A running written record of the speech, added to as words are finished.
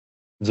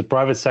The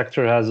private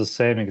sector has the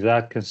same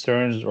exact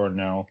concerns or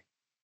no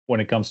when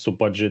it comes to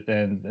budget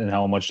and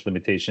how much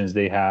limitations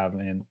they have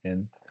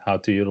and how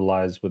to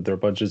utilize with their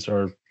budgets,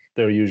 or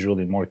they're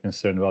usually more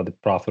concerned about the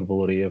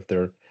profitability of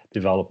their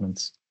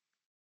developments?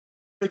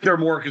 I think they're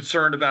more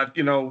concerned about,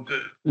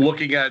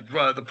 looking at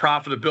the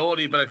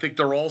profitability, but I think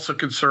they're also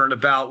concerned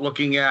about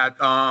looking at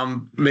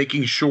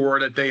making sure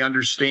that they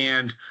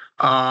understand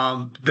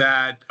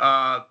that,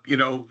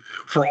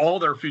 for all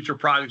their future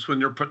projects, when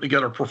they're putting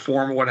together a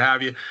perform or what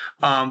have you,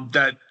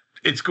 that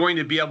it's going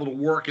to be able to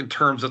work in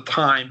terms of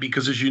time,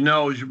 because as you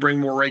know, as you bring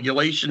more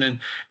regulation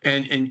in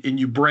and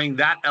you bring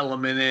that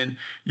element in,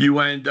 you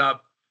end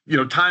up,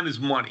 time is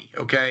money.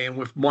 Okay. And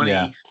with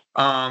Yeah.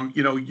 money,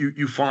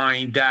 you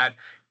find that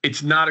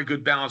it's not a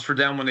good balance for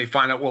them when they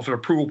find out, well, if an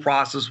approval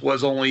process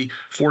was only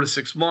 4 to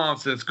 6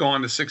 months and it's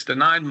gone to 6 to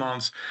 9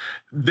 months,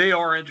 they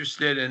are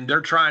interested and they're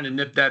trying to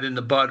nip that in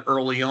the bud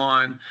early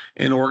on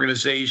in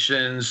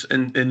organizations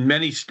in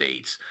many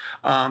states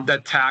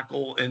that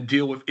tackle and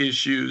deal with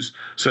issues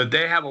so that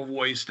they have a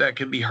voice that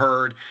can be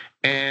heard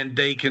and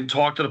they can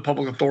talk to the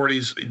public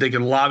authorities, they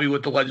can lobby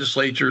with the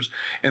legislatures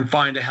and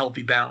find a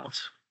healthy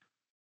balance.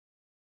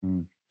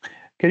 Mm.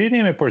 Can you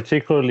name a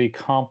particularly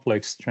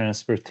complex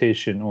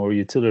transportation or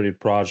utility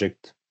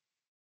project,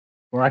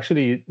 or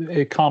actually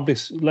a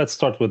complex, let's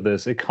start with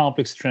this, a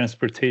complex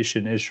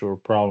transportation issue or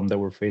problem that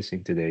we're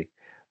facing today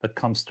that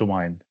comes to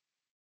mind?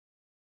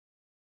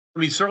 I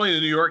mean, certainly in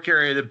the New York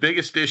area, the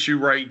biggest issue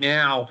right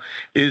now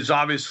is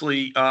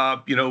obviously,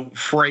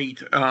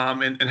 freight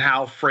and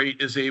how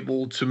freight is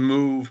able to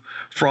move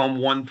from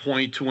one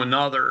point to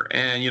another.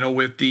 And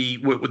with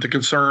the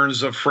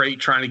concerns of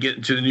freight trying to get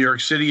into the New York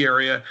City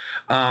area,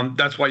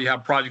 that's why you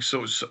have projects.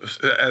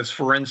 As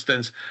for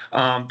instance,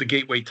 the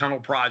Gateway Tunnel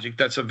project,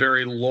 that's a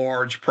very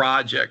large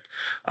project.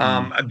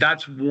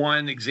 That's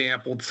one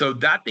example. So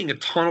that being a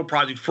tunnel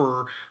project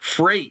for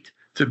freight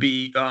to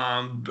be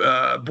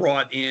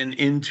brought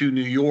into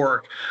New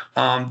York.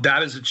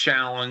 That is a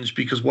challenge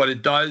because what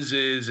it does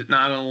is it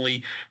not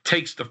only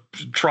takes the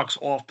trucks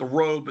off the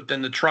road, but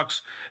then the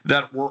trucks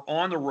that were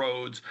on the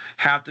roads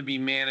have to be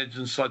managed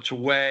in such a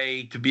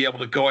way to be able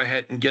to go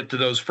ahead and get to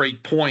those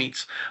freight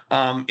points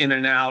in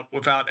and out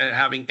without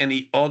having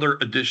any other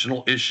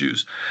additional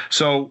issues.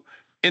 So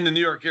in the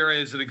New York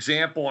area, as an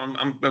example,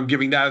 I'm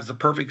giving that as the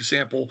perfect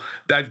example.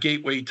 That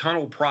Gateway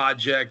Tunnel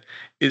project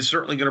is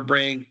certainly going to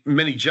bring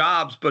many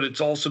jobs, but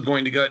it's also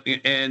going to go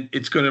and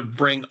it's going to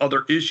bring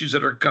other issues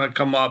that are going to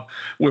come up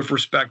with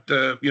respect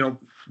to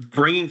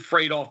bringing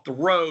freight off the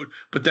road,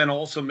 but then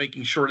also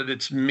making sure that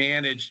it's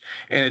managed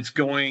and it's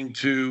going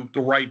to the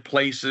right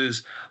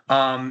places,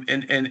 and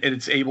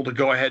it's able to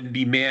go ahead and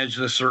be managed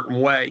in a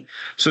certain way.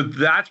 So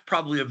that's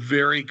probably a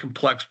very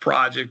complex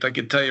project. I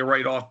can tell you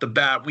right off the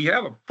bat, we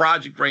have a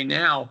project right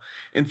now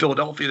in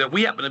Philadelphia that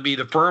we happen to be,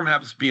 the firm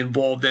happens to be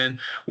involved in,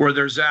 where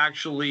there's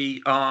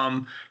actually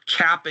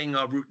capping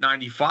of Route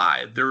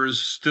 95. There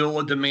is still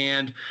a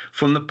demand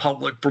from the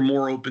public for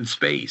more open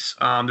space.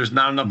 There's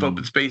not enough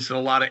open space in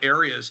a lot of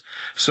areas.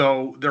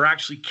 So they're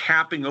actually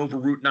capping over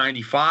Route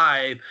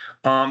 95,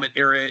 an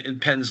area in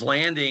Penn's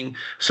Landing,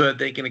 so that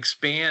they can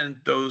expand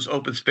those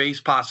open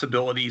space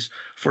possibilities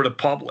for the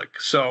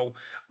public. So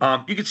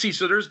you can see,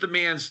 so there's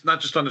demands not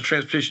just on the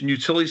transportation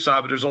utility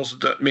side, but there's also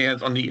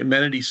demands on the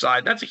amenity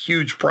side. That's a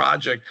huge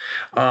project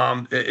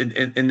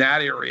in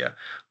that area.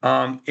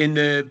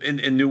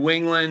 In New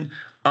England,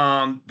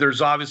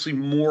 there's obviously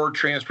more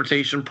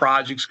transportation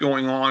projects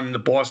going on in the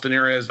Boston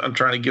area. I'm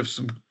trying to give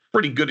some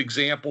pretty good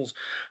examples,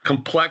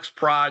 complex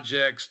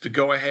projects to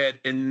go ahead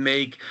and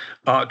make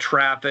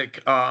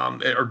traffic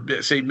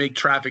make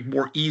traffic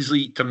more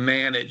easy to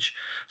manage.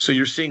 So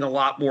you're seeing a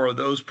lot more of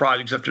those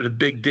projects after the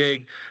big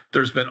dig.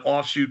 There's been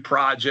offshoot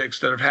projects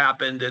that have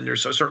happened, and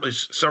there's certainly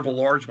several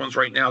large ones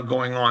right now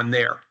going on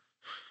there.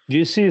 Do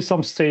you see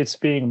some states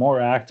being more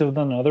active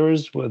than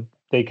others with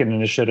taking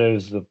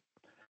initiatives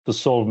to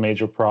solve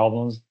major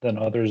problems than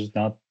others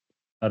not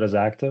as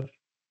active?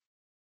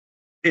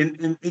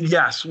 And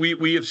yes,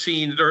 we have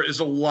seen there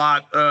is a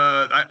lot.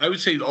 I would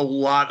say a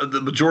lot of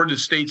the majority of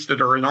states that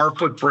are in our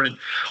footprint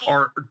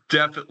are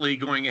definitely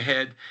going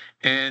ahead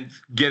and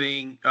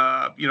getting.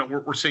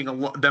 We're seeing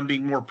them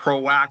being more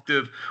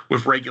proactive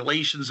with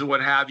regulations and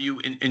what have you,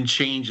 and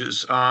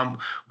changes.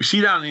 We see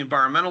that on the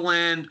environmental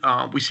end.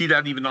 We see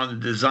that even on the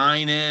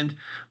design end.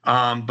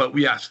 But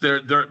yes,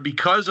 they're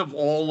because of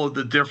all of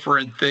the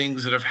different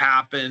things that have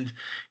happened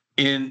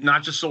in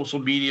not just social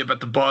media, but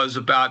the buzz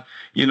about,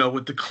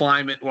 with the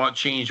climate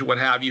change and what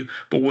have you,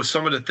 but with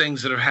some of the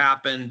things that have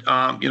happened,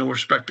 with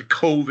respect to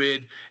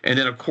COVID, and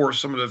then of course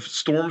some of the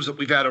storms that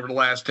we've had over the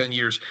last 10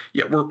 years.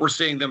 Yeah, we're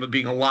seeing them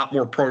being a lot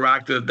more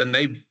proactive than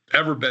they've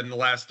ever been in the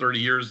last 30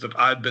 years that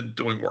I've been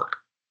doing work.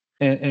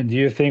 And do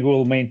you think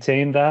we'll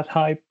maintain that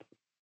hype,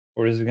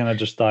 or is it going to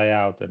just die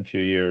out in a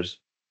few years?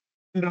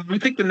 I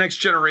think the next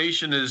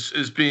generation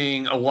is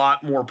being a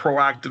lot more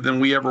proactive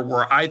than we ever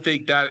were. I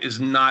think that is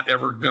not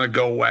ever going to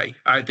go away.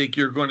 I think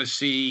you're going to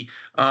see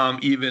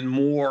even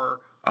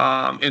more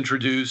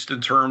introduced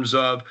in terms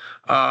of,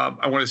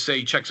 I want to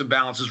say, checks and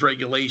balances,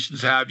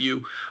 regulations, have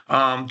you,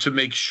 to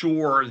make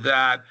sure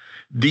that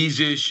these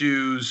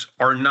issues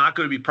are not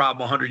going to be a problem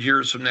 100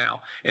 years from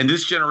now. And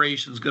this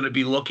generation is going to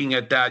be looking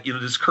at that.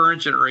 This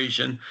current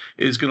generation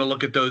is going to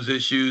look at those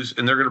issues,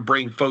 and they're going to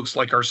bring folks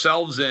like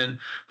ourselves in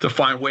to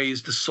find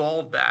ways to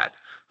solve that.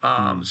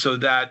 So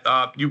that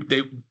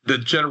the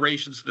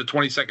generations of the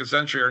 22nd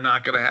century are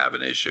not going to have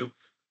an issue.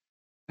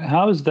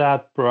 How is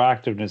that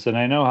proactiveness? And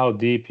I know how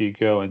deep you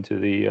go into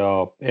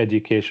the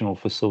educational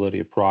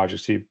facility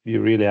projects. You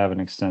really have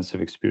an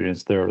extensive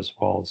experience there as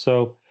well.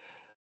 So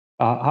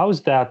how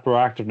is that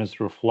proactiveness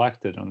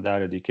reflected on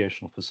that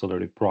educational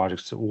facility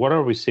projects? What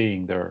are we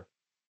seeing there?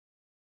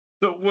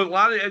 So with a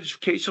lot of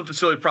educational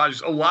facility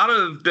projects, a lot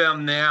of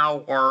them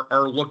now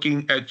are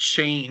looking at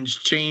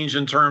change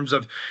in terms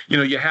of,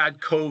 you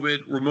had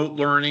COVID, remote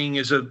learning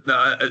is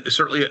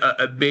certainly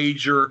a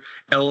major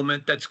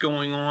element that's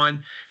going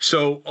on.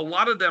 So a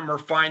lot of them are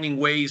finding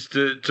ways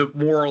to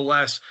more or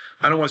less,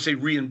 I don't want to say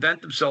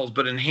reinvent themselves,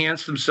 but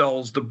enhance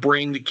themselves to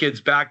bring the kids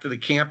back to the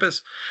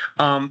campus,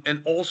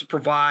 and also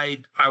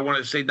provide, I want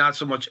to say, not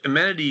so much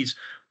amenities,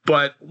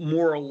 but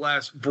more or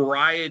less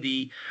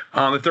variety.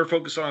 If they're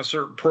focused on a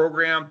certain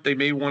program, they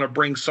may want to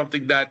bring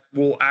something that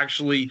will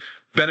actually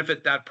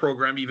benefit that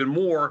program even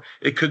more.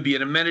 It could be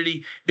an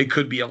amenity, it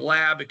could be a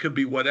lab, it could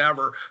be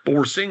whatever. But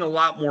we're seeing a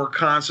lot more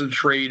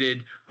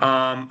concentrated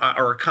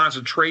or a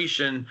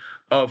concentration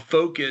of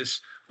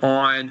focus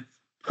on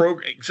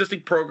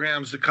existing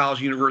programs that college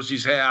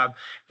universities have,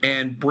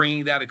 and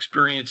bringing that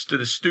experience to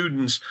the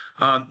students,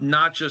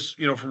 not just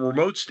from a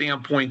remote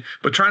standpoint,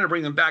 but trying to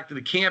bring them back to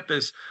the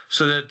campus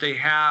so that they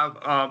have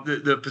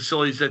the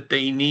facilities that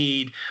they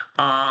need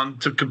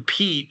to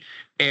compete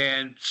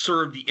and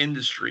serve the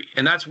industry.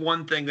 And that's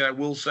one thing that I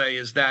will say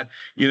is that,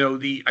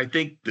 I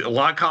think a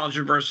lot of college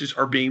universities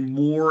are being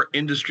more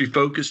industry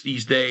focused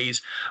these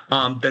days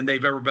than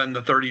they've ever been in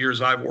the 30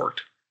 years I've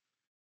worked.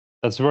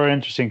 That's very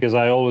interesting, because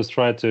I always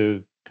try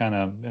to kind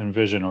of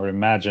envision or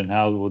imagine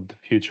how would the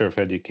future of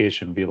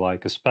education be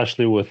like,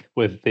 especially with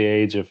the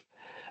age of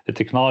the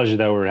technology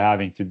that we're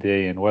having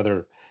today, and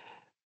whether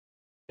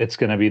it's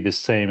going to be the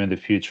same in the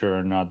future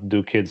or not.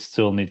 Do kids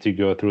still need to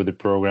go through the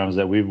programs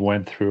that we've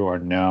went through, or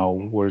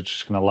no, we're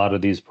just going to, a lot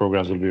of these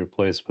programs will be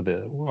replaced with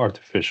the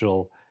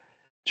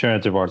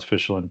generative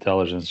artificial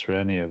intelligence or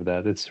any of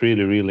that? It's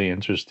really, really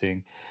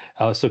interesting.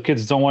 So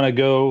kids don't want to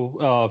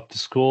go to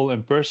school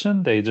in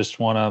person. They just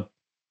want to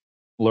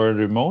learn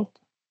remote.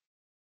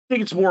 I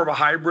think it's more of a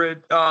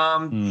hybrid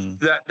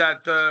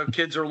that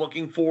kids are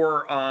looking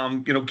for.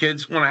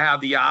 Kids want to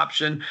have the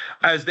option,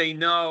 as they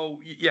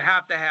know you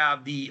have to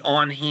have the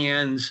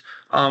on-hands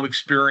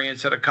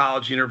experience at a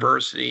college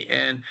university,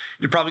 and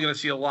you're probably going to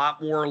see a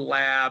lot more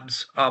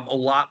labs, a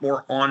lot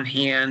more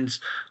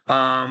on-hands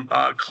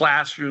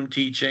classroom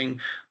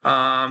teaching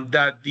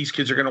that these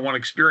kids are going to want to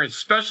experience,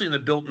 especially in the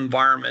built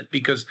environment,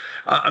 because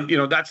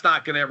that's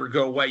not going to ever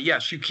go away.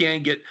 Yes, you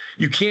can get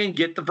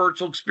the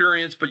virtual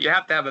experience, but you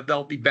have to have a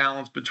healthy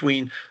balance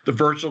between the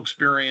virtual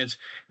experience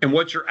and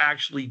what you're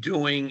actually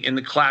doing in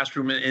the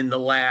classroom and in the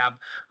lab,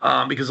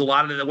 because a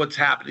lot of what's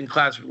happening in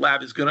classroom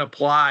lab is going to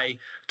apply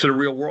to the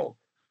real world.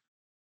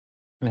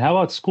 And how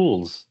about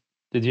schools?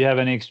 Did you have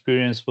any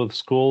experience with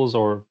schools,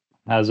 or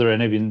has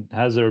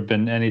there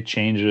been any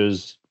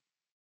changes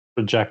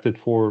projected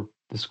for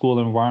the school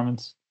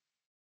environments?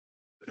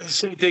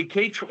 So the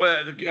K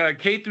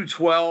through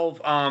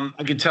 12,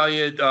 I can tell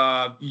you,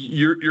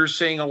 you're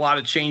seeing a lot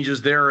of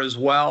changes there as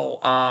well.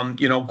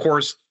 Of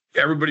course,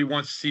 everybody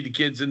wants to see the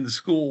kids in the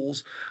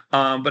schools,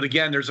 but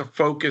again, there's a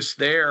focus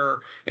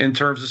there in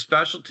terms of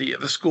specialty.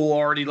 If a school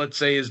already, let's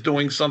say, is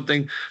doing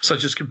something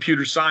such as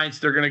computer science,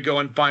 they're going to go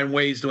and find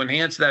ways to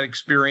enhance that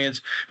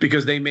experience,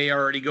 because they may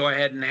already go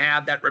ahead and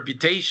have that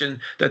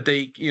reputation that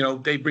they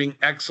bring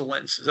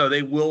excellence. So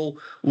they will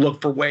look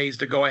for ways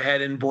to go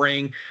ahead and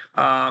bring,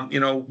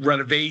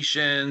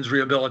 renovations,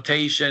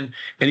 rehabilitation,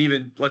 and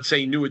even, let's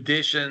say, new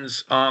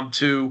additions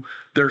to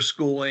their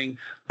schooling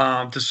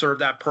to serve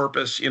that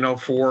purpose,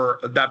 for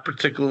that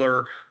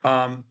particular,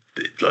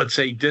 let's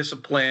say,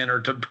 discipline or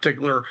to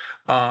particular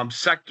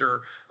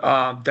sector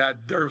that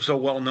they're so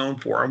well known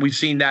for. And we've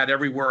seen that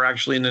everywhere,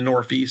 actually, in the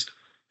Northeast.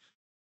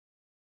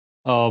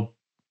 I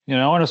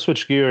want to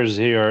switch gears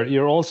here.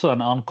 You're also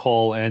an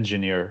on-call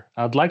engineer.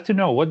 I'd like to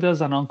know, what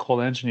does an on-call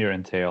engineer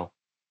entail?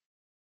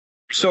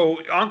 So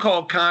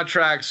on-call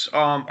contracts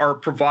are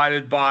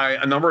provided by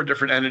a number of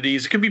different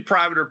entities. It can be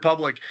private or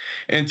public.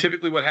 And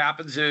typically what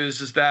happens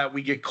is that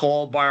we get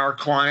called by our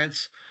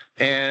clients,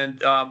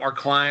 and our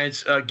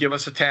clients give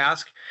us a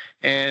task,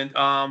 and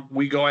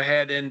we go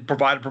ahead and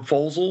provide a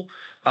proposal.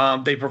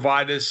 They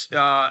provide us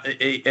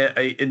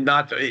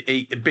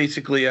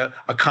basically a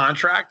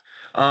contract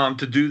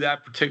to do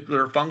that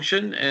particular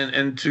function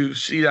and to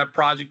see that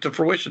project to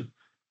fruition.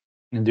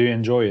 And do you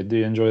enjoy it? Do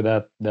you enjoy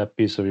that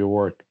piece of your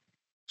work?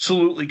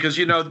 Absolutely, because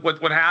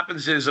what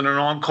happens is, in an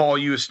on-call,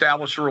 you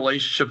establish a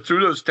relationship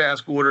through those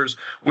task orders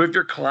with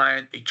your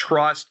client, a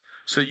trust,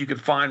 so you can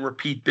find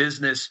repeat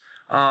business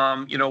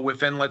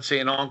within, let's say,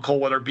 an on-call,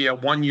 whether it be a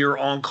 1 year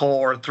on-call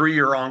or a 3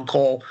 year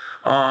on-call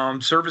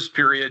service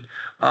period.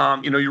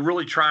 You're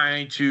really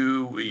trying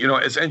to,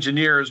 as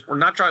engineers, we're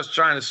not just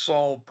trying to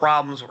solve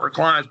problems with our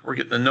clients, but we're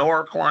getting to know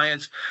our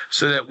clients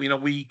so that,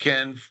 we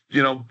can,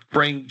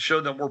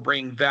 show them we're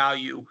bringing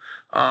value,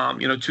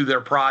 to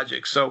their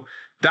projects. So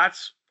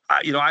that's,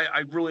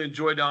 I really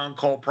enjoyed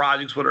on-call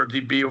projects, whether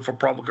it be for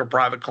public or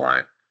private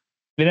client.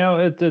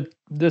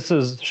 This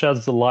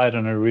sheds the light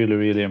on a really,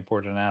 really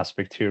important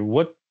aspect here.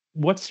 What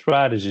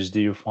strategies do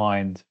you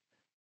find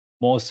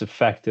most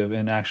effective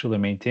in actually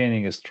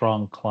maintaining a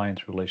strong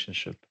client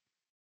relationship?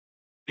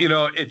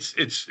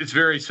 It's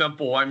very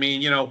simple. I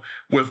mean,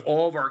 with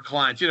all of our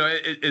clients,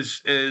 it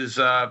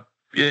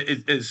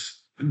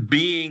is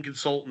being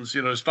consultants.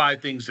 There's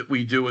 5 things that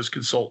we do as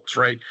consultants,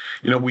 right?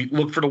 We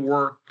look for the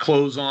work,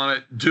 close on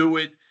it, do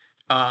it.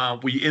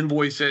 We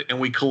invoice it and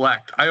we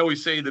collect. I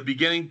always say the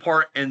beginning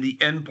part and the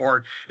end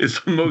part is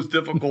the most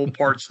difficult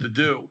parts to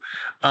do.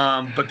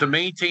 But to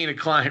maintain a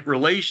client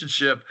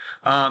relationship,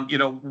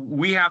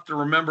 we have to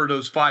remember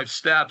those 5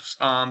 steps,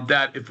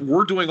 that if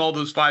we're doing all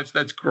those 5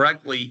 steps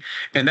correctly,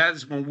 and that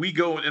is when we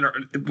go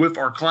with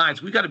our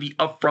clients, we got to be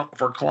upfront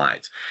with our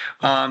clients.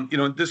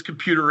 In this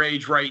computer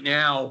age right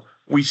now,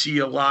 we see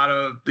a lot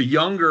of the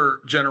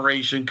younger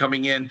generation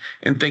coming in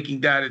and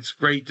thinking that it's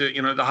great to,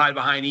 to hide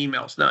behind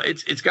emails. No,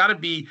 it's got to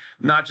be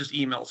not just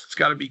emails. It's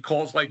got to be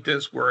calls like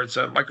this, where it's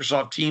a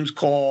Microsoft Teams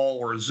call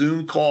or a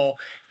Zoom call,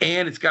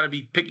 and it's got to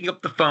be picking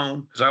up the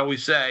phone, as I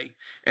always say,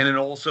 and then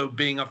also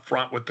being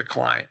upfront with the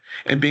client.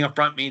 And being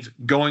upfront means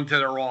going to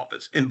their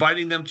office,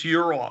 inviting them to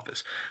your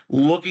office,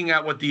 looking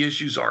at what the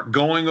issues are,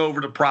 going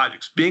over the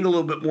projects, being a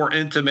little bit more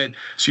intimate,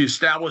 so you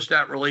establish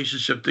that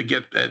relationship to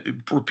get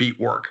repeat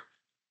work.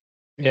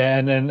 Yeah,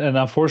 and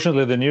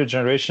unfortunately, the new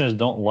generations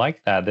don't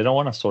like that. They don't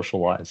want to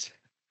socialize.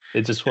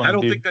 They just want I to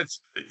don't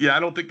be. I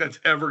don't think that's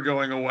ever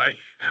going away.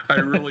 I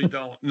really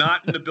don't.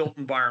 Not in the built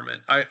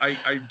environment.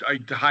 I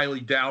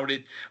highly doubt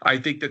it. I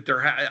think that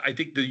I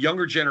think the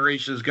younger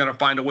generation is going to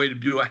find a way to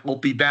do a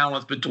healthy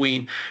balance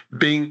between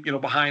being,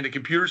 behind a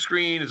computer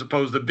screen as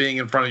opposed to being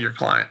in front of your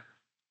client.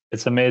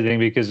 It's amazing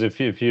because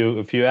if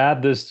you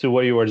add this to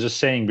what you were just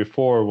saying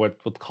before, what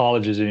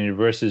colleges and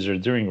universities are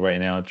doing right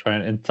now,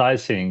 trying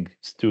enticing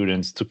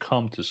students to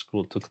come to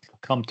school, to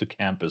come to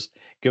campus,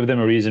 give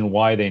them a reason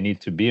why they need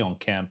to be on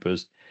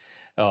campus.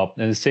 And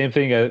the same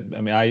thing.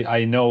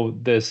 I know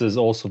this is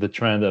also the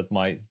trend at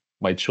my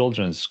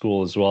children's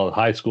school as well,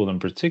 high school in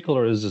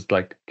particular. Is just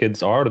like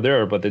kids are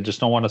there, but they just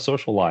don't want to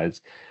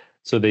socialize.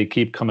 So they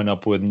keep coming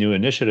up with new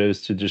initiatives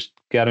to just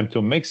get them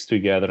to mix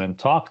together and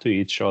talk to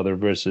each other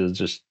versus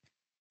just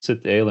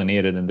sit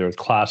alienated in their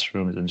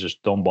classrooms and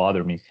just don't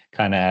bother me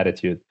kind of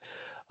attitude.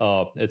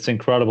 It's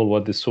incredible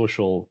what the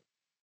social.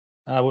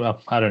 I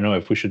don't know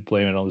if we should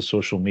blame it on the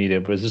social media,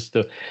 but it's just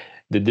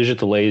the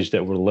digital age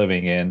that we're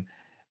living in.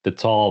 The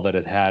toll that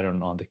it had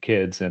on the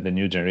kids and the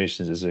new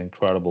generations is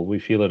incredible. We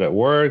feel it at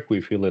work, we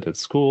feel it at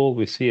school,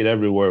 we see it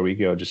everywhere we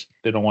go. Just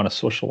they don't want to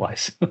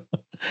socialize,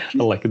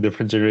 like a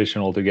different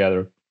generation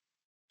altogether.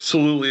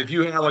 Absolutely. If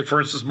you have, like,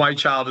 for instance, my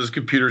child is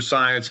computer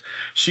science,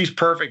 she's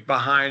perfect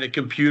behind a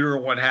computer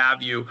and what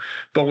have you.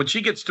 But when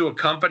she gets to a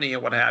company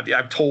and what have you,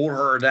 I've told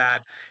her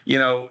that,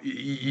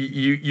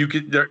 you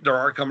could, there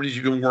are companies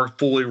you can work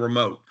fully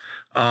remote.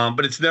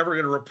 But it's never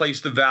going to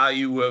replace the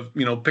value of,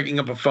 picking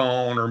up a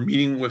phone or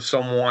meeting with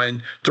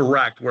someone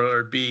direct, whether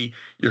it be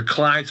your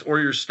clients or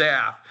your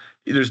staff.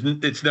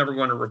 It's never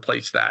going to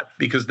replace that,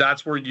 because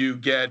that's where you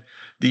get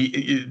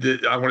the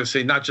I want to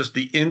say not just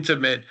the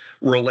intimate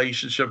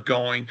relationship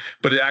going,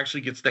 but it actually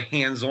gets the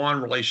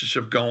hands-on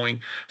relationship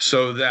going,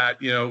 so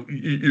that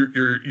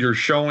you're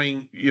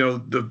showing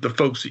the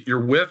folks that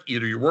you're with,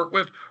 either you work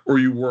with or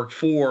you work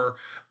for,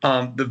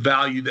 the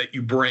value that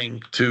you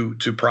bring to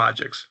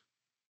projects.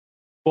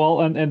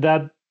 Well, and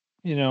that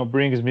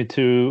brings me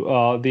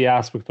to the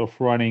aspect of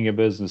running a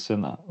business,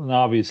 and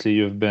obviously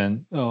you've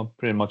been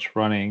pretty much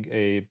running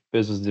a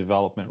business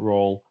development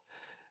role.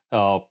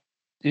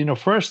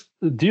 First,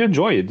 do you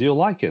enjoy it? Do you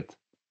like it?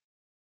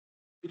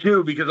 I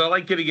do, because I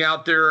like getting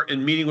out there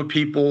and meeting with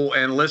people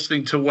and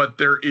listening to what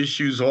their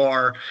issues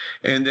are,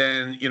 and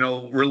then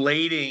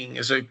relating,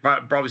 as I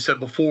probably said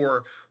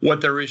before, what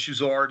their issues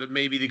are to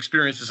maybe the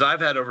experiences I've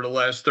had over the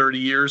last 30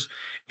 years,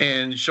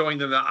 and showing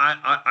them that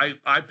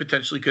I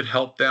potentially could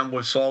help them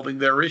with solving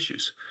their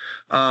issues.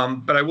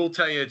 But I will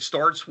tell you, it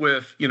starts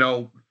with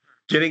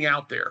getting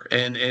out there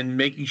and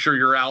making sure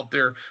you're out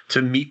there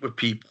to meet with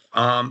people.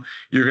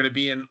 You're going to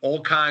be in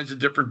all kinds of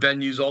different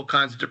venues, all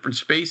kinds of different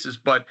spaces,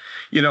 but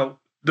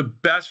the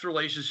best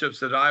relationships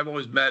that I've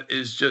always met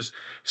is just,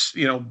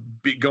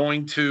 be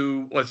going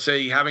to, let's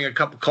say, having a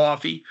cup of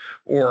coffee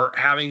or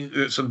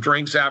having some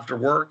drinks after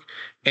work,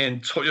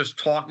 and just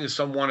talking to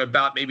someone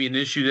about maybe an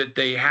issue that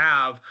they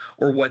have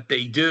or what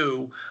they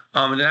do.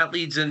 And that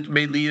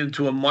may lead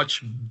into a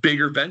much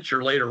bigger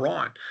venture later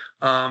on.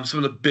 Some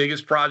of the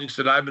biggest projects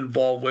that I've been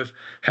involved with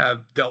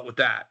have dealt with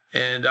that.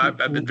 And I've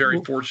been very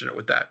fortunate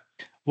with that.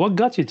 What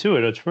got you to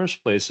it at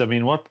first place? I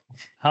mean,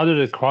 how did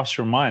it cross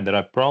your mind that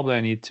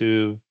I need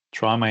to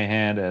try my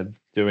hand at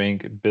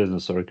doing a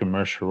business or a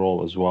commercial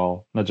role as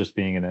well, not just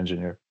being an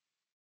engineer?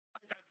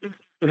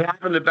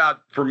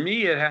 For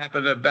me, it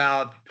happened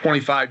about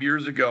 25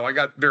 years ago. I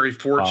got very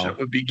fortunate Wow.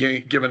 with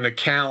being given an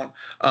account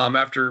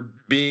after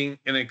being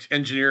an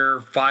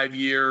engineer 5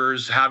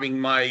 years,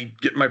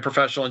 get my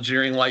professional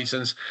engineering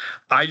license.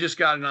 I just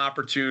got an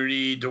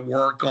opportunity to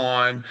work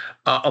on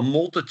a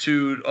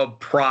multitude of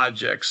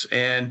projects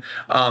and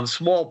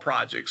small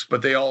projects,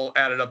 but they all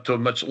added up to a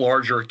much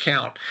larger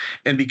account.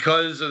 And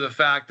because of the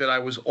fact that I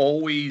was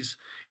always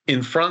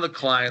in front of the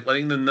client,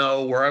 letting them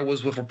know where I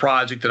was with a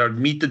project, that I would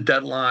meet the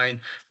deadline,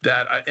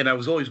 and I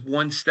was always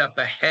one step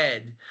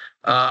ahead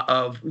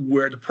of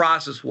where the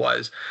process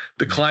was.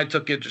 The client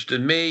took interest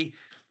in me,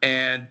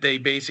 and they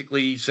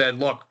basically said,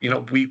 "Look,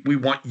 we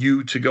want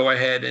you to go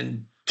ahead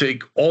and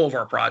take all of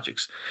our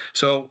projects."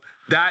 So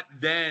that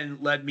then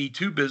led me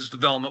to business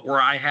development,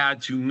 where I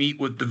had to meet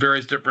with the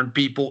various different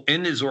people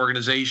in his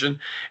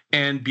organization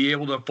and be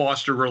able to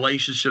foster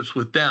relationships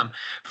with them.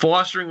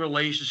 Fostering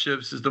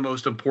relationships is the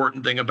most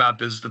important thing about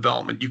business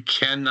development. You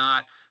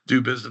cannot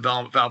do business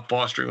development without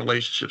fostering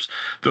relationships.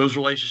 Those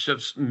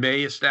relationships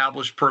may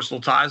establish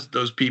personal ties with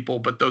those people,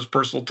 but those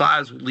personal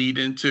ties lead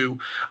into,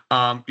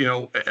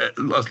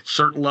 a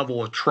certain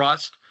level of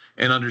trust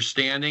and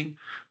understanding,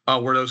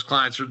 where those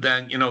clients are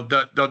then,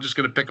 they're just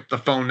going to pick up the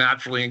phone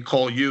naturally and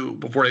call you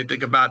before they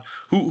think about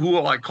who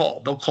will I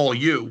call. They'll call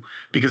you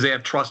because they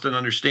have trust and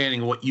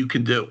understanding of what you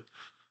can do.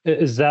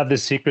 Is that the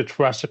secret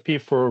recipe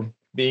for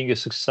being a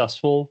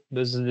successful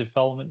business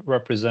development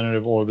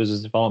representative or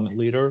business development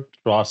leader?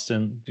 Trust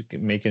and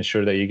making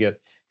sure that you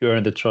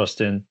earn the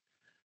trust in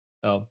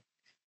uh,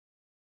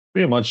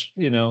 pretty much,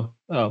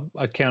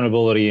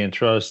 accountability and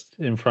trust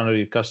in front of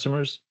your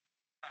customers.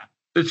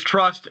 It's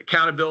trust,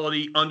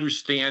 accountability,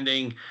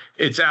 understanding.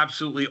 It's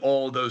absolutely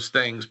all of those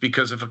things,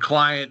 because if a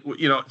client,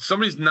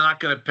 somebody's not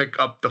going to pick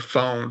up the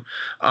phone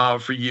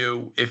for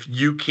you if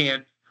you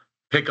can't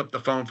pick up the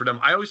phone for them.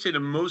 I always say the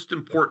most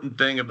important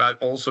thing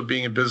about also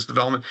being in business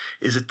development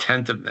is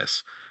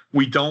attentiveness.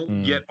 We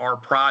don't get our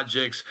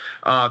projects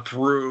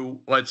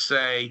through, let's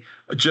say,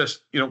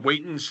 just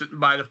waiting and sitting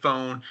by the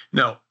phone.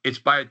 No, it's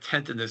by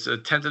attentiveness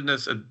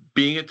of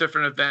being at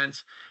different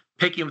events,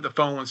 picking up the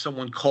phone when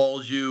someone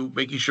calls you,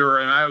 making sure.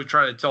 And I always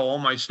try to tell all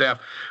my staff,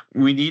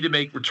 we need to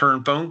make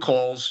return phone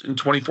calls in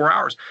 24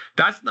 hours.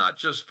 That's not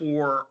just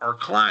for our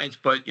clients,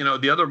 but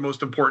the other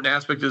most important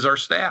aspect is our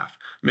staff,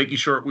 making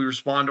sure we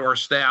respond to our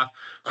staff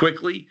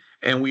quickly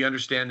and we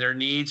understand their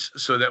needs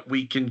so that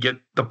we can get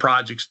the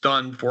projects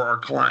done for our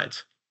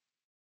clients.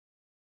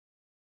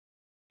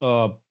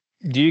 Do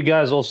you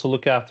guys also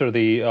look after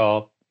the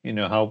how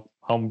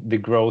the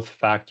growth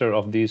factor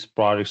of these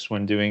products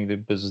when doing the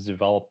business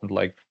development?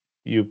 Like,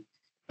 you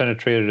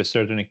penetrated a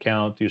certain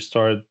account, you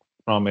started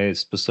from a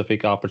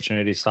specific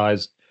opportunity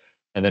size,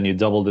 and then you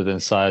doubled it in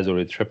size or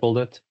you tripled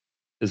it.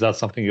 Is that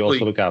something you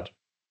also look after?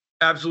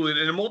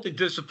 Absolutely. In a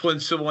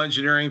multidiscipline civil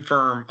engineering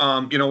firm,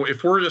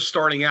 if we're just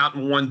starting out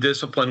in one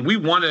discipline, we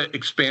want to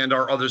expand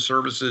our other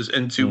services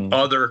into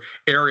other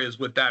areas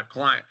with that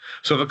client.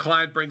 So if a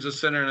client brings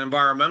us in an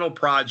environmental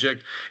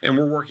project and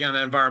we're working on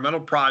an environmental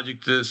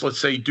project is, let's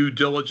say, due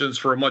diligence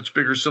for a much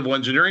bigger civil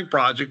engineering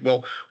project,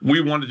 well, we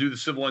want to do the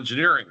civil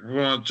engineering.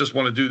 We just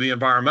want to do the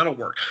environmental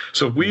work.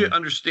 So if we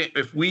understand,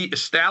 if we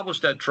establish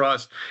that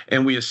trust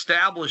and we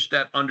establish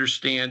that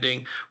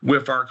understanding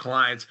with our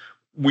clients,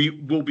 we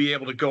will be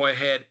able to go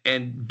ahead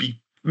and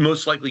be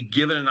most likely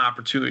given an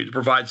opportunity to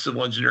provide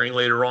civil engineering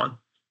later on.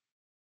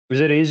 Is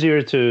it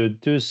easier to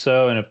do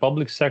so in a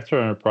public sector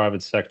or in a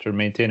private sector,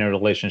 maintain a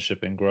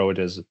relationship and grow it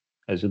as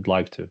you'd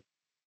like to?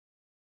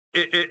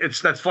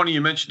 That's funny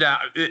you mentioned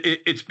that.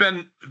 It's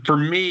been, for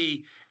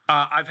me,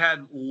 I've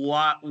had a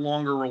lot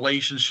longer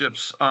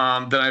relationships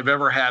than I've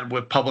ever had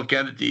with public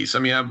entities. I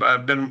mean,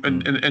 I've been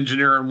an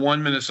engineer in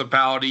one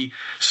municipality.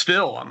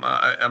 Still,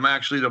 I'm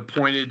actually the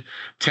appointed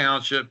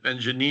township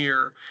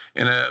engineer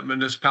in a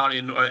municipality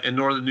in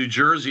northern New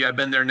Jersey. I've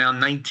been there now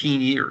 19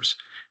 years,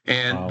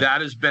 and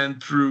that has been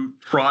through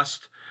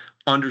trust,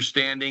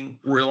 understanding,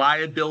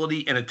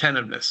 reliability, and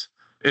attentiveness.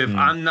 If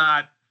I'm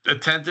not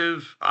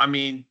attentive,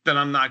 then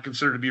I'm not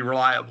considered to be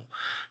reliable.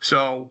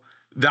 So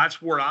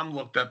that's where I'm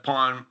looked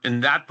upon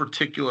in that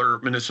particular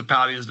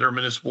municipality as their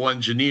municipal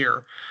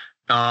engineer.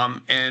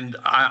 And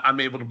I'm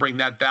able to bring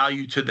that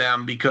value to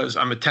them because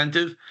I'm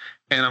attentive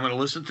and I'm going to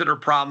listen to their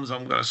problems.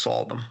 I'm going to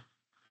solve them.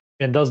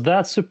 And does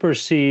that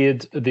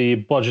supersede the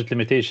budget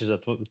limitations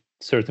at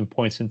certain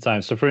points in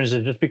time? So, for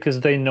instance, just because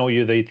they know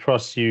you, they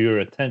trust you, you're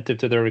attentive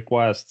to their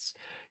requests,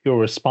 you're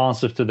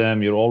responsive to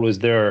them, you're always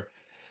there,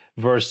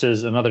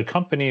 versus another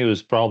company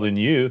who's probably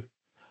new,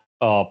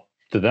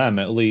 to them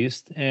at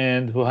least,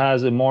 and who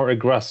has a more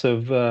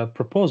aggressive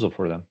proposal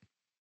for them.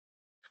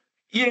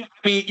 Yeah,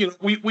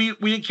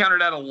 we encounter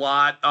that a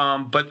lot,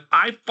 but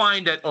I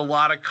find that a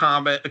lot of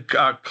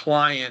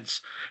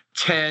clients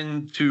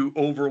tend to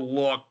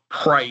overlook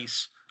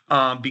price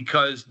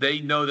because they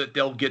know that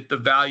they'll get the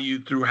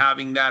value through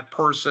having that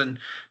person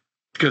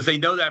because they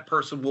know that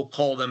person will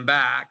call them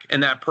back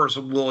and that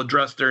person will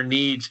address their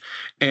needs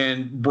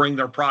and bring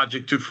their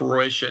project to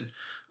fruition.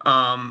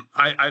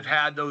 I've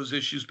had those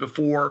issues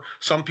before.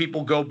 Some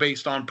people go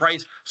based on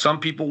price. Some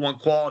people want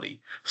quality.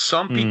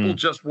 Some people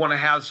just want to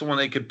have someone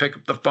they can pick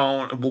up the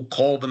phone and will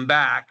call them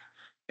back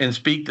and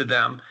speak to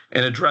them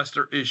and address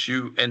their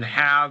issue and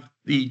have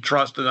the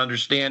trust and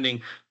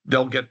understanding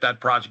they'll get that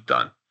project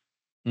done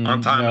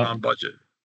on time and on budget.